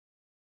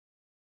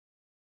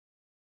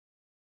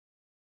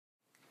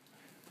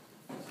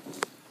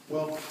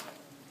Well,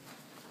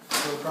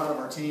 I'm really proud of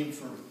our team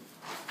for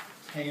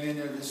hanging in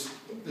there this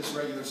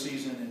regular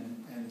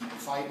season and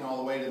fighting all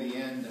the way to the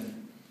end,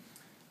 and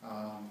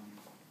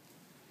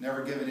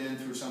never giving in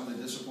through some of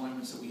the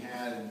disappointments that we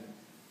had.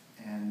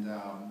 And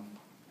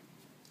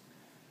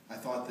I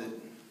thought that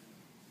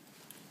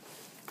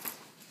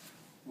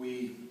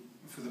we,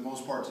 for the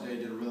most part today,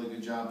 did a really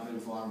good job, played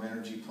with a lot of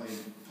energy,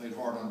 played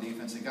hard on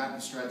defense. They got in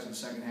the stretch in the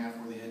second half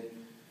where they hit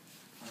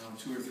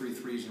 2 or 3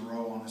 threes in a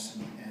row on us,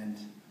 and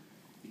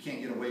you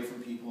can't get away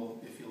from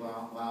people if you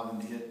allow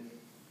them to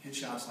hit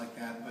shots like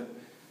that. But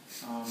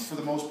for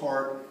the most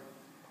part,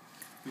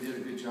 we did a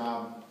good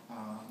job.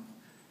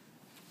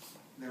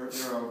 They're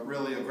a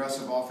really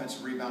aggressive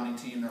offensive rebounding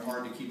team. They're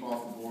hard to keep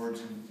off the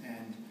boards,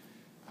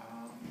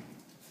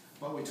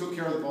 but we took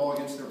care of the ball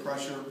against their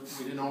pressure.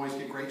 We didn't always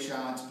get great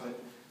shots, but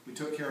we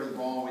took care of the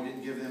ball. We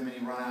didn't give them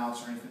any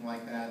runouts or anything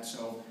like that.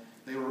 So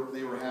they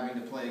were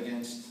having to play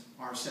against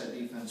our set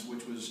defense,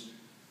 which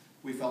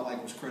we felt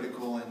like was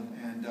critical,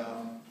 and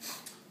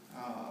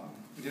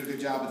we did a good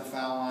job at the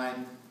foul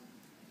line,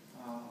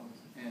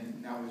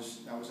 and that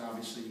was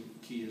obviously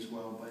key as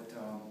well. But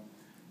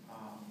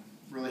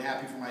really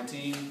happy for my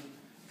team,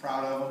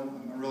 proud of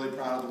them. I'm really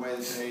proud of the way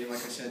that they,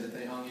 like I said, that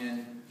they hung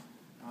in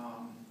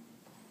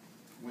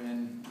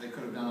when they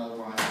could have done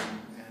otherwise,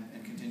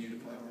 and continue to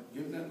play hard.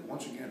 Give them,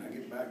 once again, I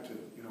get back to,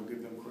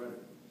 give them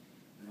credit.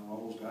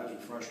 All those guys are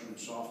freshmen and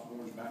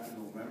sophomores back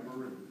in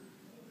November,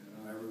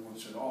 and everyone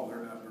said, oh,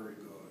 they're not very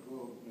good.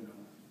 Well,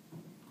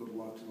 good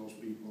luck to those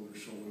people.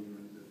 They're so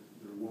ignorant that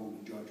they're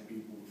willing to judge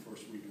people the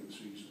first week of the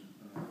season.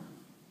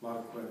 A lot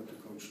of credit to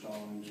Coach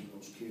Stallings and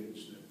those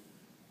kids that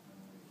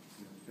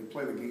they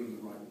play the game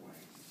the right way.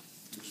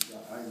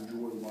 I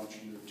enjoy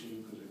watching their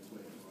team because they play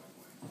it the right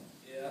way.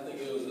 Yeah, I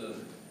think it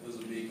was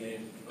a big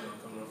game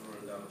coming up for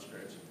us down the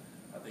stretch.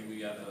 I think we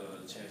got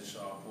a chance to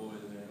show our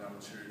poise and our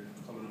maturity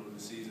coming over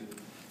the season,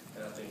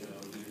 and I think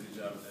we did a good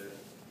job there.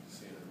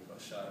 Seeing a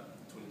shot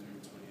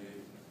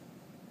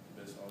 23-28,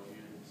 best all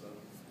year. So.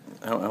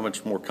 How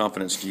much more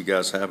confidence do you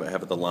guys have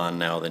at the line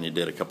now than you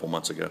did a couple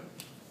months ago?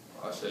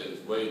 I say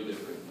it's way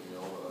different.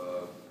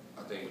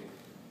 I think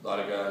a lot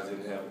of guys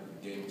didn't have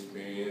game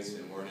experience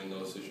and weren't in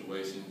those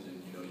situations,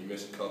 and you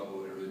miss a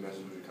couple, it really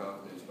messes with your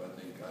confidence. But I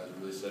think guys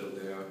really settled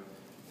down,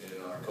 and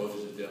our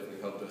coaches have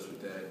definitely helped us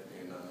with that.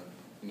 And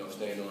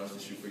staying on us to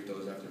shoot free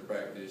throws after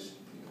practice,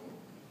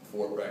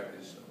 before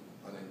practice. So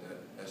I think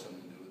that's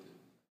something